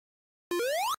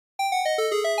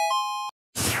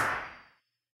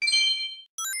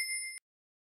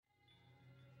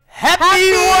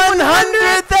Happy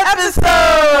 100th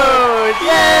episode!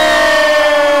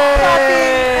 Yay!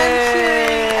 Clapping and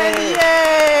cheering and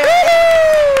yay!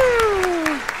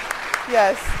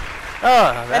 Yes. Oh,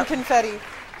 And confetti.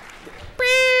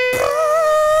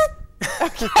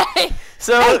 okay.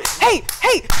 So Hey!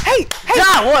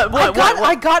 Yeah, what?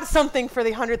 I got something for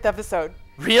the 100th episode.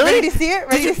 Really? Ready to see it?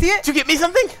 Ready to see it? Did you get me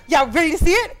something? Yeah, ready to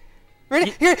see it? Ready?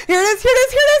 Here it is.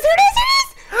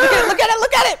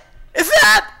 Look at it. Is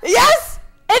that? Yes!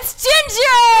 It's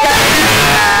Ginger!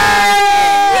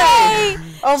 Yay!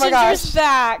 Oh my Ginger's gosh.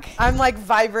 back. I'm like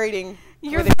vibrating.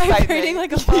 You're with vibrating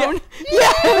like a phone.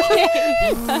 Yeah.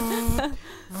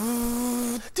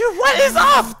 Dude, what is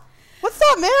up? What's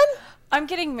up, man? I'm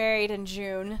getting married in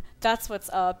June. That's what's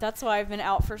up. That's why I've been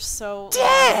out for so long.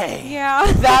 Dang! Yeah.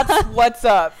 That's what's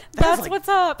up. That's what's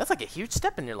up. That's like a huge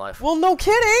step in your life. Well, no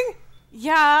kidding.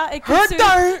 Yeah. It could Hurt soon-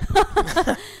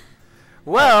 dirt.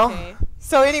 Well, Okay.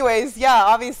 So anyways, yeah,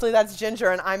 obviously that's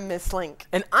Ginger and I'm Miss Link.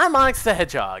 and I'm Onyx the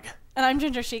Hedgehog. And I'm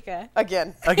Ginger Sheikah.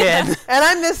 Again. Again. And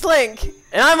I'm Miss Link.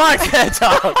 And I'm Onyx the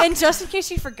Hedgehog. And just in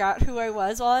case you forgot who I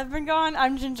was while I've been gone,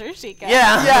 I'm Ginger Sheikah.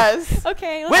 Yeah. Yes.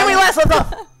 Okay. When we let's last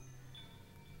left off,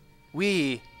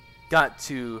 we got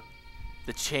to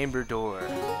the chamber door.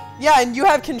 Yeah, and you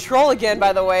have control again,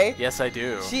 by the way. Yes, I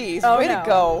do. Jeez, Oh, way no. to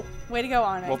go. Way to go,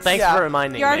 Onyx. Well, thanks Yeah. for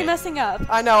reminding You're already me. messing up.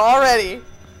 I know, already.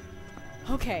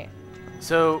 Okay.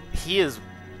 So he is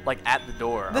like at the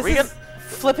door. This Are we is gonna?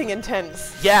 flipping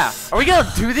intense. Yeah. Are we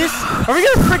gonna do this? Are we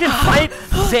gonna freaking fight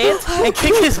Zant and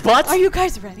kick his butt? Are you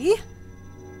guys ready?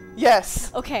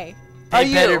 Yes. Okay. They Are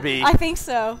you? better be. I think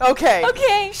so. Okay.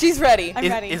 Okay. She's ready. I'm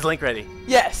ready. Is Link ready?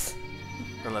 Yes.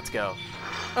 Then let's go.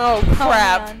 Oh, Oh,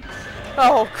 crap. man.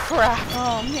 Oh, crap.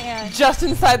 Oh, man. Just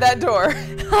inside that door.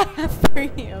 For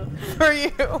you. For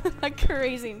you. A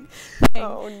crazy thing.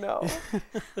 Oh, no.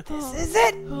 This Is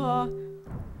it? Oh.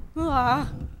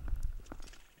 Ah.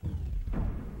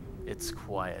 It's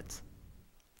quiet.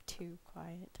 Too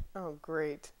quiet. Oh,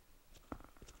 great.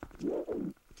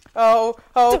 Oh,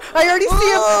 I already see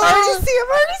him. I already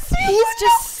see him. He's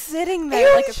just sitting there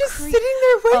Ew, like he's a just creep. sitting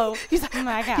there waiting. Oh, He's like,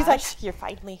 my he's like, gosh. you're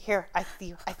finally here. I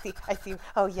see you.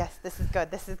 Oh, yes, this is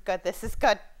good. This is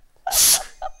good.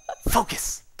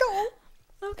 Focus. Go.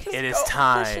 Okay. It is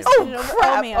time. just- Oh, Oh,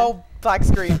 crap. man. Oh, black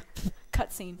screen.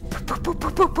 Cutscene.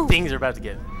 Things are about to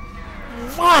get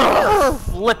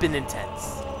flippin'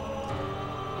 intense.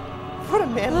 What a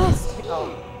man.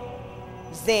 Oh.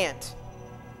 Zant.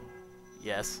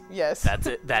 Yes. Yes. That's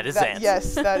it. That is That- Zant.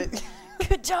 Yes, that is.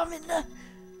 Good job, Minna.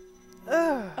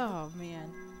 Ugh. Oh,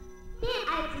 man.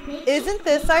 Isn't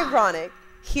this ironic?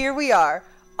 Here we are,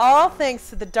 all thanks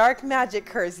to the dark magic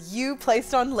curse you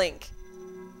placed on Link.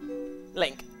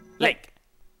 Link. Link.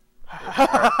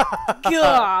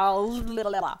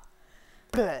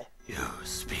 Bleh. You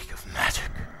speak of magic.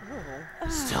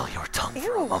 Still your tongue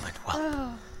for a moment, whelp,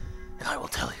 and I will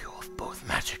tell you of both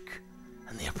magic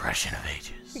and the oppression of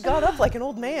ages. He got up like an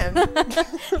old man.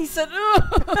 He said,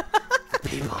 "Ugh." The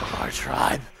people of our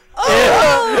tribe.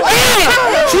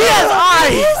 Oh! She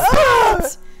has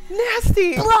eyes!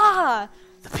 Nasty! Blah.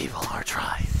 The people of our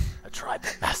tribe, a tribe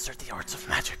that mastered the arts of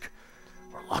magic,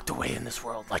 were locked away in this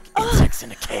world like insects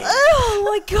in a cave. Oh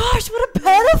my gosh, what a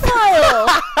pedophile!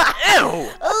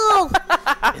 Ew! Oh.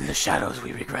 In the shadows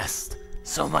we regressed,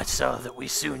 so much so that we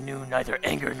soon knew neither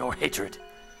anger nor hatred,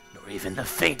 nor even the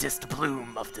faintest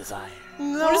bloom of desire.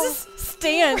 What is this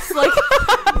stance? Like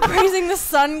praising the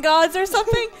sun gods or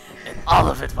something? And all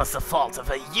of it was the fault of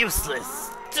a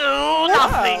useless,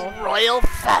 do-nothing royal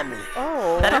family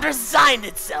that had resigned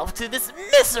itself to this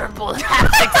miserable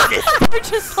half-existence. You're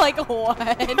just like, what?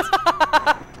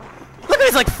 Look at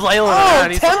he's like flailing Oh,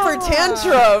 around. He's temper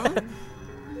tantrum!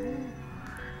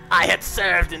 I had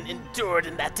served and endured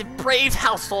in that depraved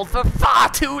household for far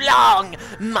too long,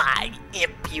 my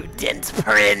impudent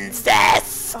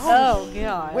princess. Oh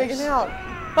gosh. Wigging out.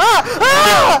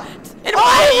 Ah! And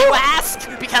why do you ask?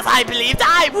 Because I believed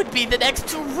I would be the next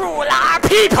to rule our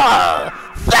people.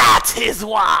 That is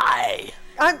why.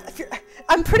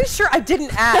 I'm pretty sure I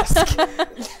didn't ask.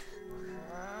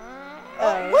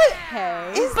 What?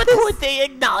 Okay. Is But this? would they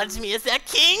acknowledge me as their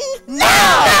king?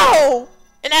 No!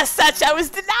 And as such, I was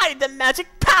denied the magic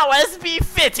powers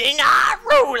befitting our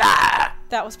ruler.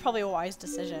 That was probably a wise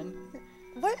decision.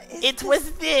 What is It this?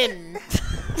 was then,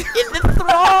 in the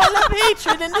thrall of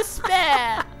hatred and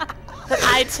despair, that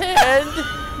I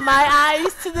turned my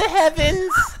eyes to the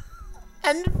heavens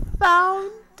and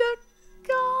found a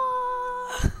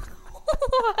god.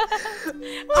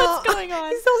 What's going on?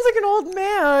 He sounds like an old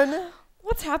man.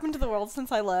 What's happened to the world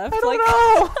since I left? I don't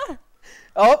know.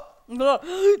 Oh, know.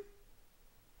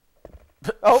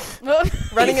 Oh,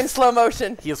 running in slow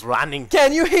motion. He is running.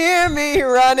 Can you hear me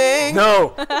running?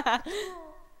 No.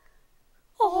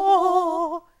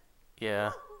 Oh.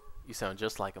 Yeah, you sound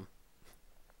just like him.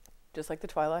 Just like the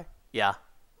Twilight. Yeah.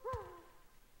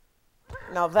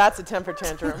 Now that's a temper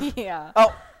tantrum. Yeah.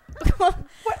 Oh.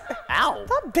 Ow.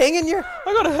 Stop banging your...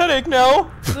 I got a headache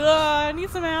now. I need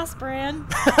some aspirin.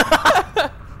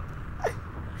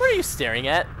 What are you staring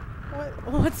at?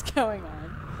 What's going on?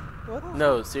 What?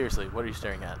 No, seriously, what are you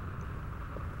staring at?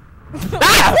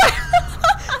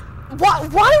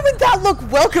 Why would that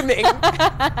look welcoming?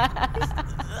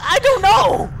 I don't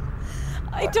know.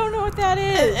 I don't know what that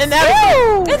is. And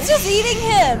that It's just eating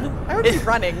him. I would be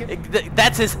running.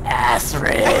 that's his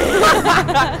aspirin.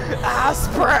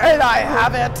 Aspirin, I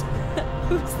have it.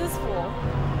 Who's this fool?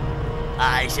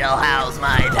 I shall house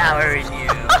my tower in you.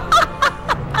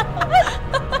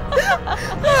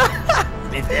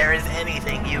 If there is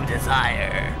anything you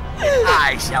desire,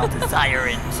 I shall desire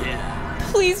it too.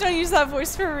 Please don't use that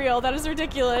voice for real. That is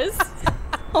ridiculous.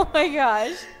 Oh my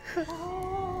gosh.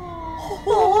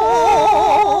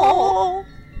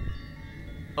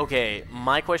 Okay,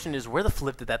 my question is, where the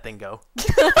flip did that thing go?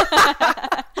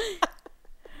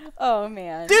 Oh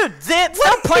man. Dude, Zant,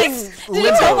 stop playing Did you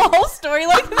tell the Limbo. whole story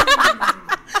like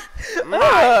that?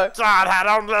 My God had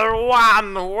only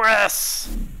one wish.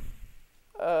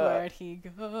 Where'd he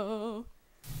go?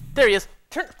 There he is.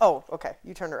 Oh, okay.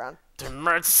 You turned around. To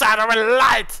merge shadow and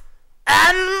light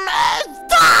and merge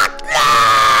darkness!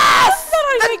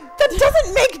 That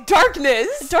doesn't make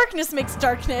darkness. Darkness makes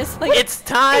darkness. Like It's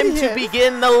time to Idiot.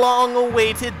 begin the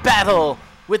long-awaited battle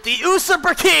with the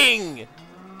Usurper King!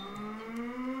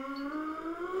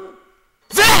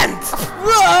 Zant!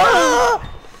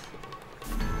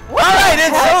 Alright,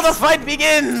 and so the fight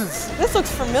begins! This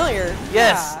looks familiar.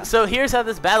 Yes, Yeah. so here's how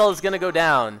this battle is going to go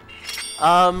down.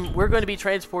 We're going to be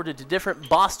transported to different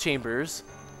boss chambers.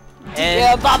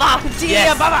 Dear Baba!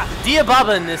 Yes, Dia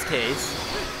Baba in this case.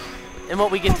 And what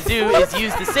we get to do is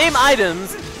use the same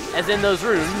items as in those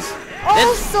rooms.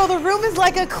 Oh, so the room is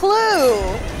like a clue.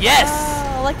 Yes!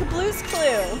 oh, like a Blue's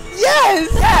Clue. Yes!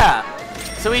 Yeah!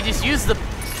 So we just use the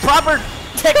proper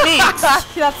techniques.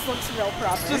 That looks real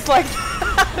proper. Just like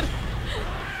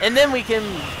And then we can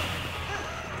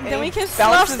then we can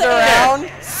slash bounces the air. around.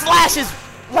 slash his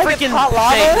Like it's freaking hot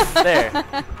lava? face.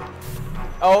 There.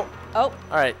 Oh, Oh,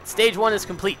 Alright, stage 1 is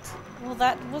complete. well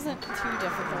that wasn't too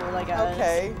difficult, I guess.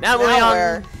 okay. Now moving on.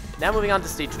 where? Now moving on to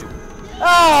stage 2.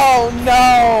 Oh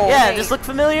no! Yeah, does look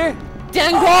familiar?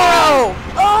 Dangoro!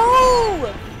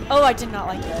 Oh! Oh, I did not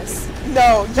like this.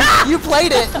 No, you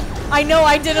played it. I know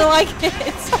I didn't like it.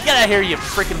 Get out of here, you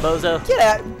freaking bozo. Get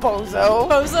out, bozo.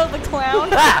 Bozo the clown.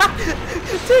 Ah!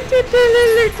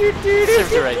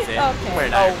 Serves you right, Zan. Okay. We're Oh,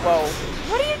 not. whoa.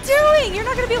 What are you doing? You're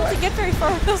not gonna be able to get very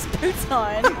far with those boots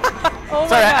on. Oh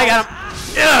Sorry, my I God. got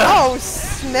him. Ugh. Oh,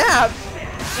 snap.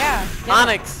 Yeah.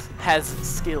 Onyx has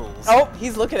skills. Oh,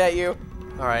 he's looking at you.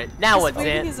 Alright, now He's what,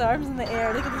 waving Zan? his arms in the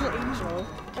air like a little angel.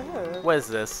 What is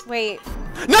this? Wait.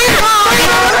 No!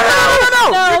 No!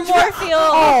 No, Morpheal.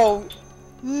 Oh,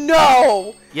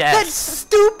 no. Yes. That's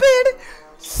stupid.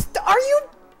 Are you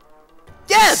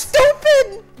Yes!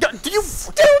 stupid? Do you?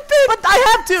 Stupid. But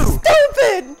I have to!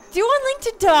 Stupid. Do you want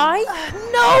Link to die?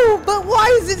 No, but why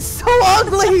is it so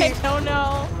ugly? I don't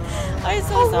know. I'm so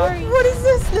Oh, sorry. what is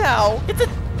this now?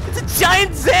 It's a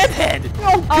giant Zan head!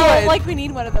 Oh, good. Oh, like we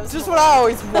need one of those. Just more. what I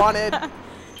always wanted.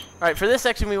 Alright, for this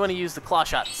section we want to use the claw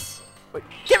shots. Wait,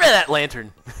 get rid of that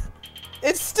lantern.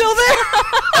 It's still there.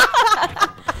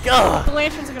 Ugh. The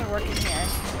lanterns are gonna work in here.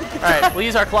 Alright, we'll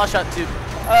use our claw shot to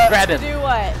grab him. Do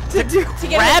what? To do. To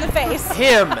get him in the face.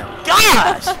 Him!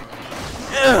 Gosh!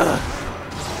 Ugh.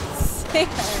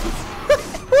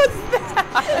 What's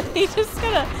that? He just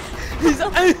gonna.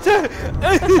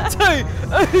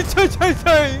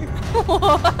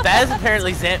 That is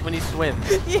apparently Zant when he swims.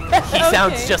 He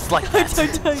sounds just like that.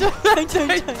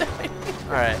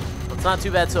 Alright, well, it's not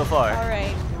too bad so far. All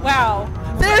right. Wow.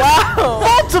 There's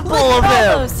multiple of All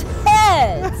them! those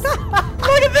heads.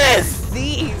 Look at this!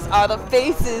 These are the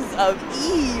faces of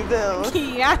evil.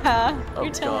 Yeah. Oh,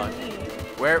 You're telling God. me.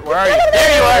 Where are you?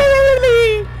 There you are!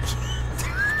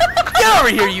 Get over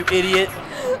here, you idiot!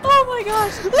 Oh my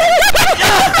gosh.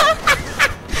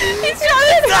 He's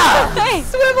trying to face.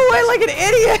 Swim away like an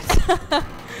idiot.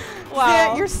 Wow.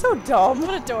 Yeah, you're so dumb.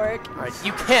 What a dork. Alright,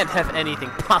 you can't have anything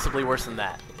possibly worse than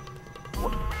that.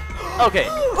 Okay,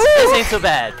 this ain't so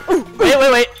bad.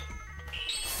 Wait.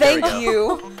 Thank There we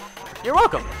you. You're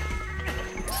welcome.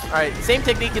 Alright, same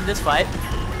technique in this fight.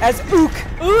 As Ook.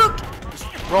 Ook.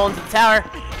 Roll into the tower,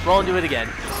 roll into it again.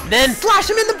 Then, Slash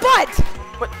him in the butt.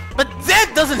 but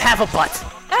Zed doesn't have a butt.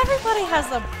 Everybody has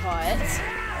a butt.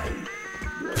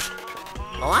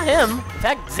 Well, not him. In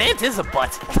fact, Zant is a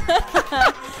butt.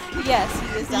 Yes, he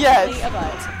is definitely Yes. a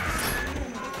butt.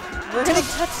 We're gonna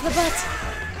Touch the butt.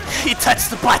 He touched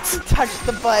the butt. touch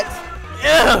the butt.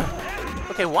 Ugh.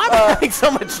 Okay, why am I having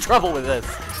so much trouble with this?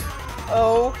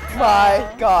 Oh my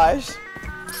gosh.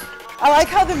 I like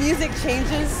how the music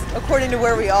changes according to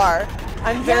where we are.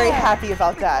 I'm very happy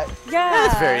about that. Yeah,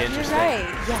 That's very interesting. You're right.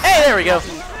 Hey, there we go.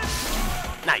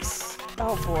 Nice.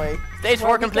 Oh boy. Stage 4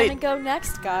 Where are we complete. gonna go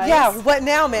next, guys? Yeah, what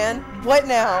now, man? What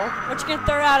now? What you gonna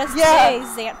throw out as Yeah. today,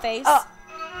 Zant face? Oh!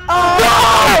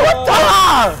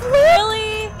 Ah!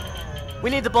 Really? We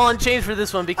need the ball and change for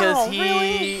this one because Oh, he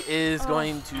really? is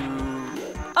going to...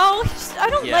 Oh, I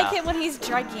don't Yeah. like it when he's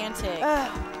gigantic. Oh,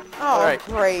 Alright.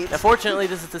 great. Unfortunately,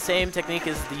 this is the same technique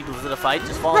as the Blizzard fight.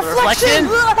 Just follow the reflection.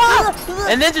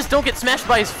 And then just don't get smashed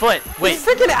by his foot. Wait.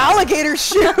 Freaking alligator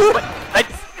shoe.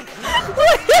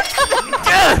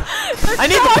 I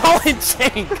need the ball and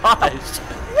chain. Gosh.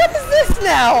 What is this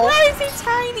now? Why is he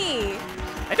tiny?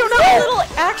 I don't A know. little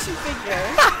action figure.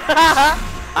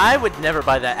 I would never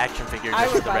buy that action figure. I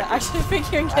just would for buy the an action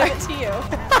figure and give it to you.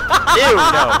 record. Ew,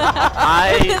 no.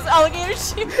 His alligator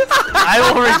shoes. I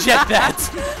will reject that.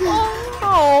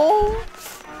 Oh.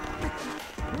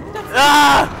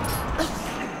 Ah!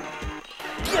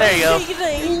 There you go.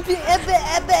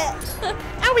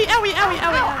 Owie, owie, owie,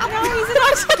 owie. No, he's an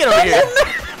action Get over here.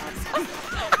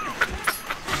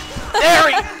 There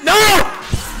we No!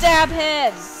 Stab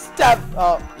head. Step.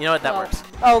 Oh. You know what? That Well. works.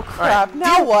 Oh crap. Alright.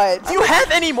 Now what? Do you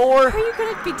have any more? Are you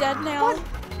gonna be dead now?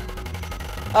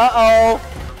 Uh-oh.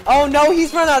 Oh no,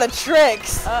 he's run out of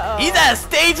tricks. Uh-oh. He's out of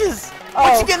stages. Oh,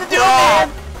 What you gonna do, crap.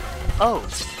 man? Oh.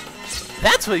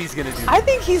 That's what he's gonna do. I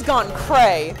think he's gone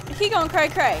cray. He going cray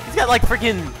cray. He's got like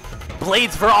freaking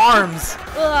blades for arms.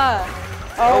 Ugh.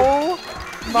 Oh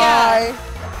my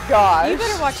gosh. You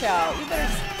better watch out. You better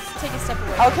take a step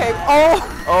away. Okay. Oh.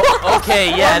 Oh, okay,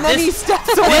 yeah. And then he This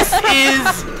steps away. this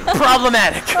is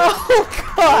problematic. Oh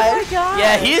god. God.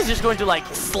 Yeah, he is just going to like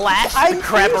slash I'm the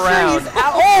crap pretty sure around. he's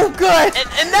out. Oh good.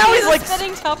 And now he's like,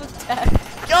 spitting top of death.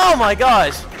 oh my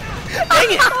gosh.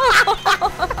 Dang it.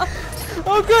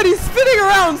 Oh good, he's spinning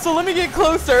around, so let me get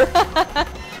closer.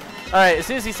 Alright, as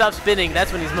soon as he stops spinning,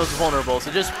 that's when he's most vulnerable. So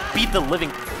just beat the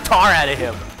living tar out of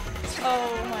him.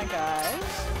 Oh my gosh.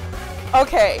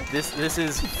 Okay. This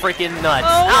is freaking nuts.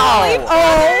 Holy Ow!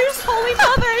 mothers! Holy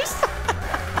mothers!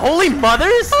 Holy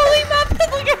mothers? Holy mothers!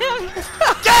 Look at him!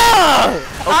 Ah!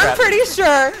 Oh, I'm crap. pretty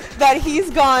sure that he's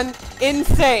gone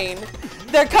insane.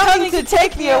 They're coming to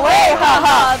take me away, ha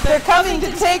ha. They're coming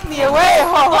to take me away,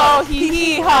 ho ho, hee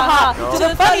hee, ha ha. To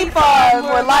the funny farm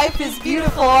where life is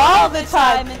beautiful all the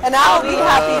time. And I'll be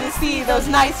happy to see those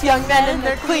nice young men in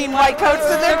their clean white coats.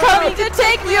 And they're coming to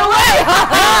take me away, ha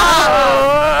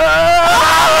ha.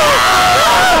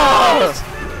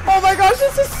 Oh my gosh,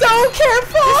 this is so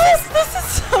careful. This is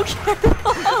so careful.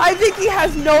 I think he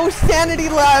has no sanity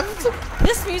left.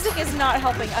 This music is not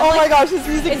helping. I'm Oh my like, gosh, this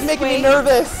music is it's making me way-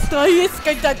 nervous. Stay away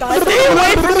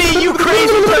from me, you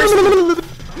crazy person!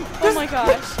 oh my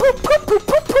gosh. Poop, poop, poop,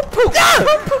 poop, poop, poop.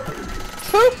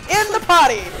 Poop in the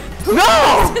potty.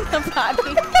 No! In the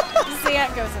potty.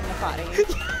 Zant goes in the potty.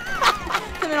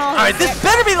 Alright, this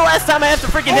better be the last time I have to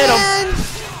freaking hit him. And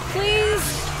Please.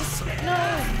 Just, no.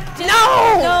 Just,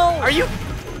 No! No. Are you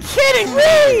kidding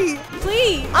me? me.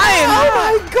 Please. I am. Oh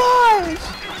my gosh.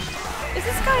 Is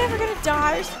this guy ever gonna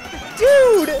die?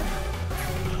 Dude.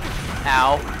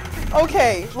 Ow.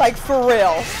 Okay, like for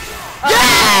real.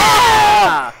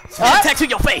 Yeah! Spin attack to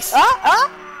your face!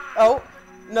 Oh,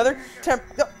 another temp.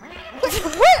 No.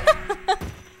 What?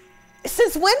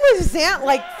 Since when was Zant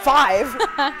like 5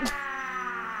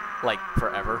 Like,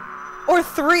 forever. or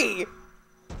 3?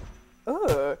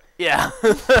 Ugh. Yeah.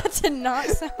 That did not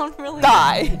sound really.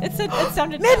 Die. It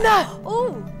sounded. Midna.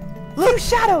 Ooh. Blue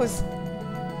shadows.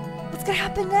 What's gonna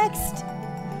happen next?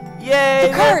 Yay!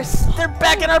 The curse. They're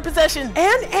back in our possession!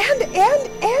 And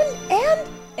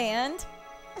And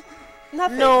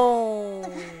nothing. No!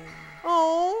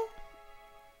 Oh.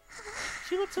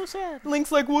 She looks so sad.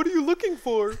 Link's like, what are you looking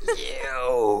for?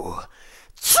 You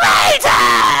traitors!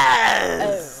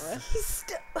 He's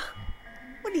still.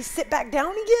 What, did he sit back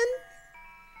down again?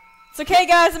 it's okay,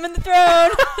 guys. I'm in the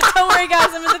throne. Don't worry, guys.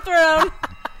 I'm in the throne.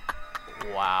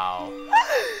 Wow.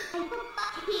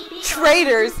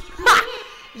 Traitors. Ha!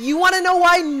 You want to know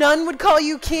why none would call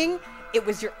you king? It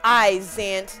was your eyes,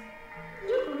 Zant.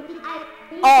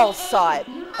 All saw it.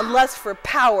 A lust for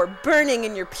power burning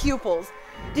in your pupils.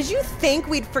 Did you think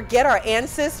we'd forget our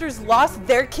ancestors lost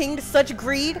their king to such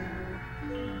greed?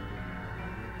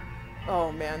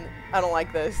 Oh man, I don't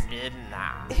like this.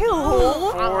 Midnight. Ew.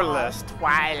 Foolish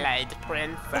Twilight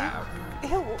Princess.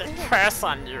 Ew. The curse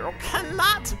on you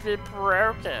cannot be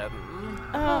broken.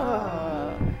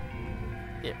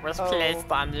 It was placed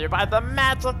on you by the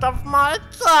magic of my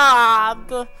god.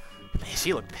 Man,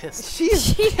 she looked pissed. She's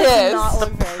She pissed. does not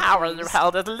look The very power you pleased.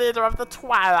 held as leader of the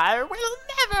Twilight will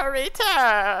never return.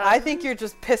 I think you're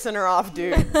just pissing her off,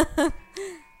 dude.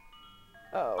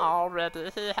 Oh. Already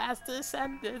he has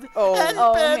descended Oh. and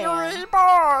Oh, been man.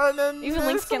 reborn in Even this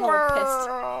Link's getting a little pissed.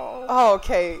 world. Oh,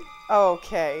 okay.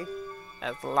 Okay.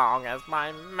 As long as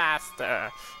my master,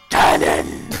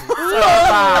 Ganon,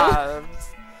 survives,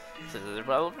 he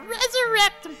will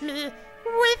resurrect me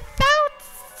without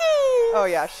cease. Oh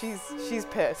yeah, she's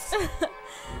pissed. Ew.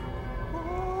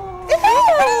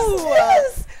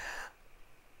 Yes.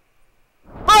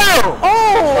 Boom!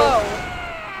 Oh.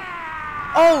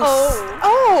 Oh.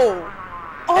 Oh,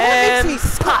 that And- makes me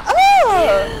stop.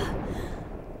 Oh.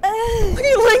 Look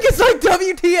at Link, it's like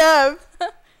WTF.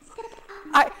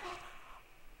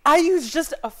 I use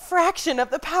just a fraction of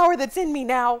the power that's in me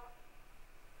now.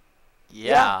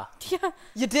 Yeah. Yeah.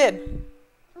 You did.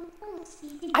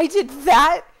 I did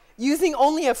that using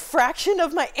only a fraction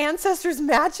of my ancestors'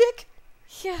 magic?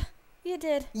 Yeah. You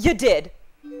did. You did.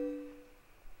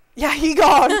 Yeah, he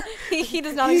gone. He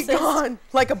does not He exist. gone.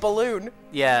 Like a balloon.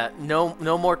 Yeah, no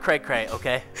more cray cray,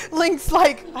 okay? Link's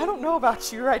like, I don't know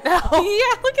about you right now.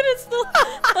 Yeah, look at it still.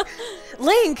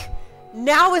 Link,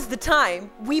 now is the time.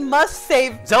 We must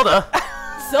save Zelda!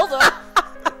 Zelda.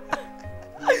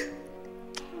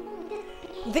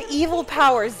 the evil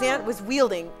power Zant was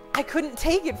wielding. I couldn't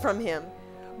take it from him.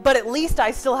 But at least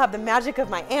I still have the magic of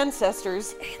my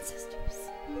ancestors.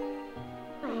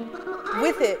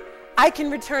 With it, I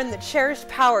can return the cherished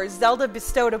power Zelda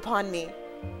bestowed upon me.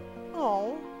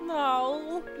 Oh.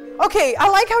 No. Okay, I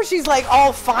like how she's like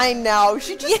all fine now.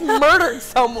 She just murdered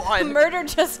someone. Murder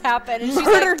just happened. And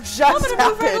Murder she's just like, I'm gonna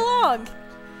move right happened. along.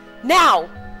 Now,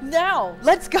 Now.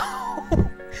 let's go.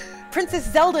 Princess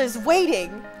Zelda is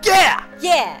waiting. Yeah!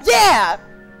 Yeah. Yeah!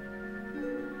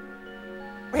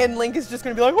 And Link is just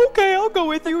gonna be like, okay, I'll go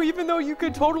with you, even though you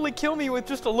could totally kill me with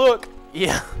just a look.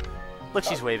 Yeah. Look,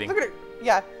 she's waving. Look at her.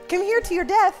 Yeah. Come here to your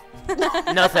death.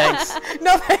 No thanks.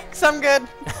 No thanks, I'm good.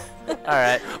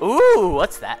 Alright. Ooh,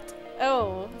 what's that?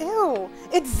 Oh. Ew,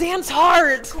 it's Zant's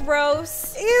heart.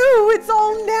 Gross. Ew, it's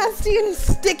all nasty and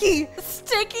sticky.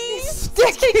 Sticky.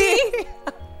 Sticky.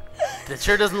 That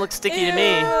sure doesn't look sticky to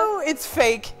me. Ew, it's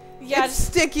fake. Yeah, it's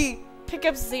just sticky. pick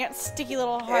up Zant's sticky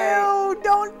little heart. Ew,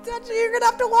 don't touch it. You're gonna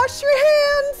have to wash your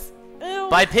hands. Ew.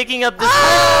 By picking up this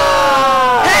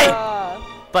Ah!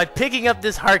 by picking up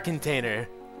this heart container.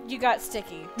 You got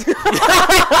sticky.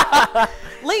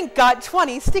 Link got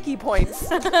 20 sticky points.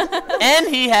 And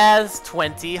he has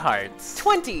 20 hearts.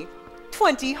 20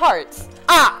 hearts.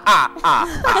 Ah.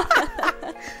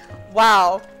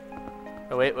 Wow.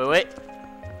 Oh, wait.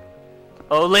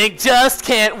 Oh, Link just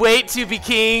can't wait to be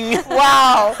king.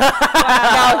 Wow.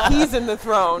 Now he's in the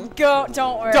throne. Don't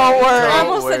worry. Don't worry. I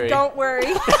almost Don't said don't worry.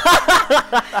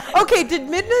 Okay, did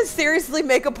Midna seriously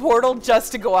make a portal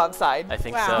just to go outside? I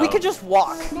think Wow. so. We could just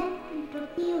walk.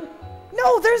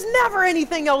 No, there's never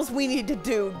anything else we need to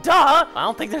do. Duh. I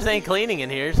don't think there's any cleaning in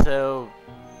here, so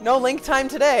No Link time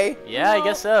today. yeah, I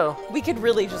guess so. We could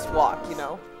really just walk, you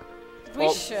know. We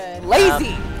Well, should.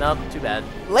 Lazy. Nope, too bad.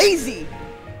 Lazy.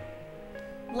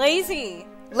 Lazy.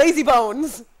 Lazy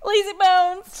bones. Lazy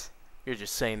bones. You're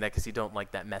just saying that because you don't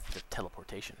like that method of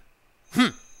teleportation.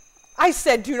 I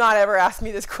said do not ever ask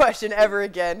me this question ever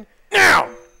again. Now!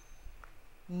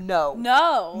 No.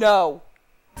 No. No.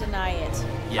 Deny it.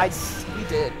 Yes. We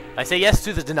did. I say yes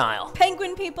to the denial.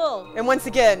 Penguin people. And once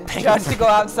again, just to go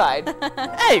outside.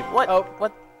 Hey, what? Oh.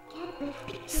 What?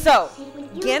 So,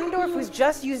 Ganondorf was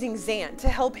just using Zant to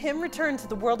help him return to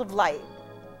the world of light.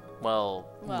 Well,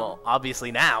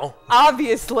 obviously now.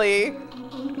 Obviously.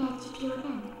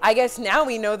 I guess now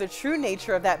we know the true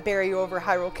nature of that barrier over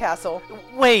Hyrule Castle.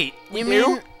 Wait, you do?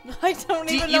 mean? I don't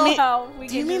Do even you know mean- how we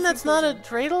Do you came to mean this that's not a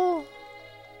conclusion. dreidel?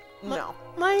 No.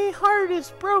 My heart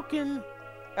is broken.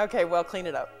 Okay, well, clean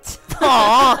it up.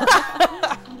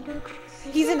 Aww.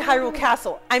 He's in Hyrule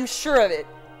Castle. I'm sure of it.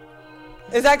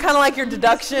 Is that kind of like your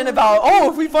deduction about,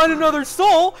 oh, if we find another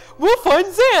soul, we'll find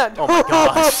Zant? Oh my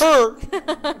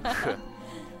gosh.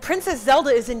 Princess Zelda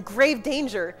is in grave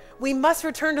danger. We must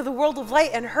return to the world of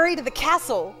light and hurry to the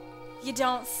castle. You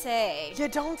don't say. You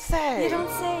don't say. You don't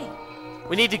say.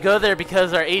 We need to go there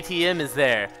because our ATM is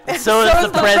there. And So so, is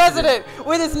is the president.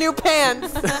 with his new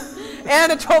pants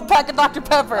and a 12-pack of Dr.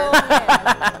 Pepper. Oh,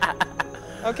 man.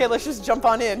 Okay, let's just jump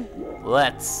on in.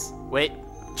 Let's. Wait.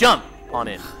 Jump. on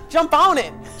it. Jump on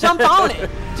it. Jump on it.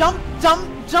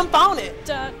 Jump on it.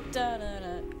 Da, da, da,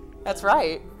 da. That's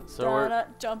right. So Da, we're da,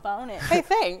 jump on it. Hey,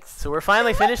 thanks. so we're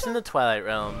finally finished in the Twilight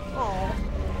Realm. Oh.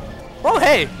 Oh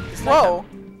hey! It's Whoa.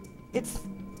 It's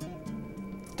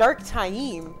Dark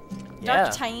Time. Yeah.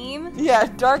 Dark time. Yeah,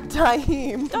 Dark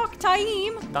Time. Dark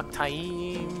time. Duck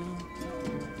time.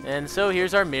 And so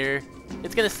here's our mirror.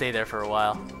 It's gonna stay there for a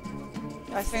while.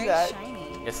 I see Very that.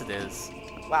 shiny. Yes, it is.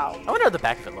 Wow. I wonder how the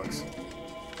back of it looks.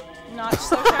 Not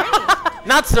so shiny.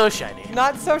 Not so shiny.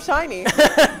 Not so shiny.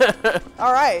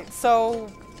 All right, so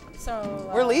So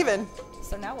we're leaving.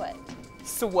 So now what?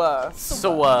 So,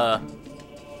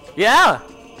 yeah.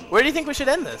 Where do you think we should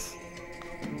end this?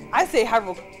 I say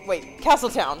Hyrule. Wait,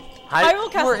 Castletown.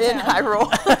 Hyrule Castle We're in Town.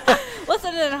 Hyrule. Let's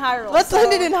end it in Hyrule. Let's so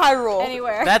end it in Hyrule.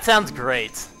 Anywhere. That sounds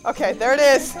great. Okay, there it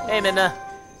is. Hey, Minna.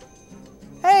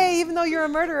 Hey, even though you're a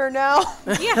murderer now,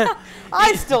 Yeah.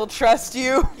 I still trust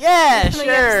you. Yeah, You have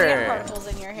sand sure. particles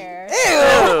in your hair.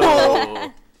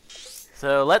 Ew.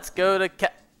 So let's go to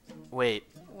Wait,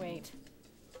 Wait.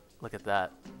 look at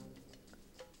that.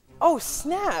 Oh,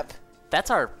 snap.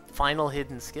 That's our final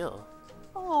hidden skill.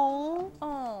 Oh,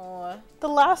 Oh. the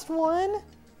last one?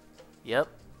 Yep.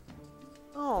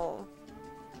 Oh.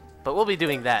 But we'll be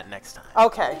doing that next time.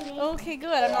 Okay. Okay,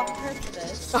 good. I'm not prepared for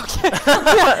this. Okay.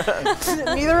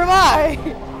 Neither am I.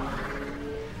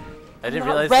 I didn't Not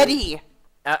realize. ready.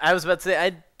 I was about to say,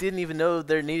 I didn't even know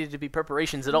there needed to be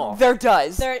preparations at all. There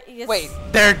does. Yes. Wait.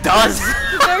 There does!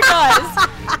 There does.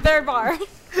 There bar.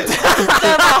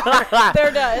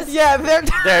 There does. Yeah, there.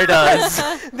 There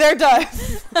does. There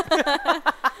does.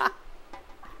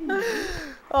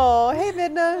 Oh, hey,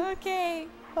 Midna. Okay.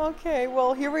 Okay,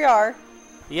 well, here we are.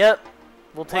 Yep.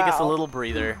 We'll take us a Wow. little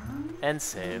breather and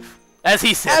save. As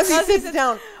he sits. As he As he sits sits-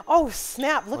 down. Oh,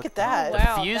 snap. Look at that. Oh,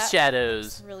 wow. Fuse that-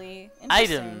 shadows. Really interesting.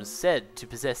 Items said to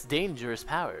possess dangerous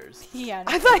powers. Yeah.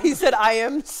 I thought he said I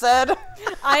am said.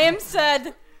 I am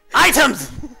said. Items!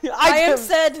 I am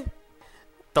said.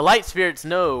 The light spirits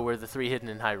know where the three hidden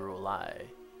in Hyrule lie.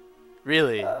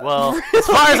 Really? Well, as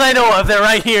far as I know of, they're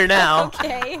right here now.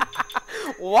 Okay.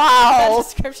 That Wow.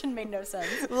 description made no sense.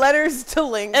 Letters to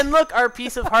Link. And look, our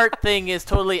piece of heart thing is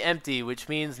totally empty, which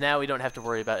means now we don't have to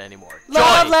worry about it anymore.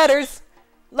 Love Joy! letters.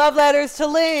 Love letters to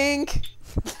Link.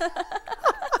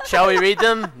 Shall we read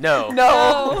them? No. No.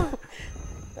 Oh.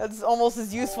 That's almost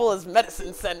as useful as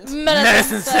medicine scent.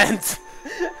 Medicine scent!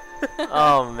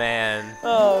 Oh, man.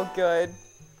 Oh, good.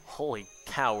 Holy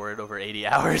cow, we're at over 80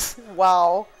 hours.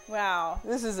 Wow. Wow.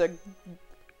 This is a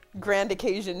grand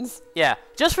occasions. Yeah,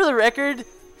 just for the record,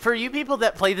 for you people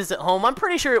that play this at home, I'm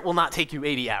pretty sure it will not take you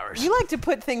 80 hours. You like to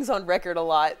put things on record a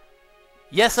lot.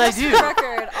 Yes, I Just do. for the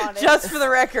record on it. Just for the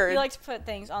record. You like to put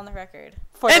things on the record.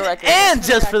 For the record. And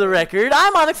just for the record,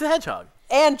 I'm Onyx the Hedgehog.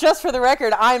 And just for the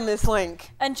record, I'm Miss Link.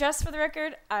 And just for the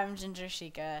record, I'm Ginger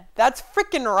Sheikah. That's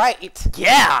freaking right.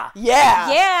 Yeah!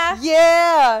 Yeah. Yeah.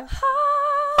 Yeah.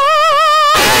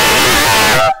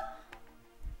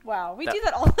 Wow, we That- do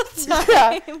that all the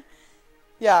Yeah. time.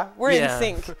 Yeah, we're Yeah. in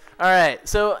sync. Alright,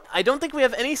 so I don't think we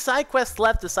have any side quests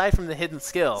left aside from the hidden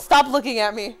skill. Stop looking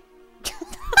at me.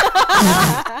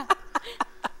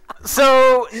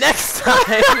 So, next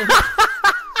time,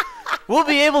 we'll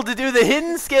be able to do the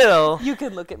hidden skill. You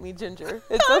can look at me, Ginger.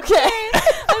 It's okay.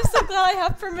 I'm so glad I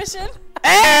have permission.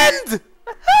 And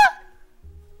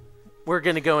we're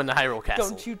gonna go into Hyrule Castle.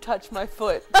 Don't you touch my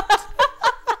foot.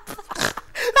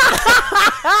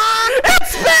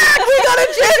 It's back! We got a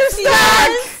Ginger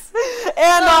stack!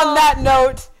 And on that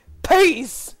note,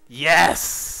 peace!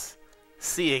 Yes!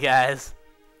 See you guys.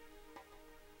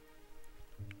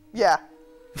 Yeah.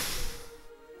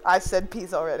 I said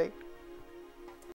peace already.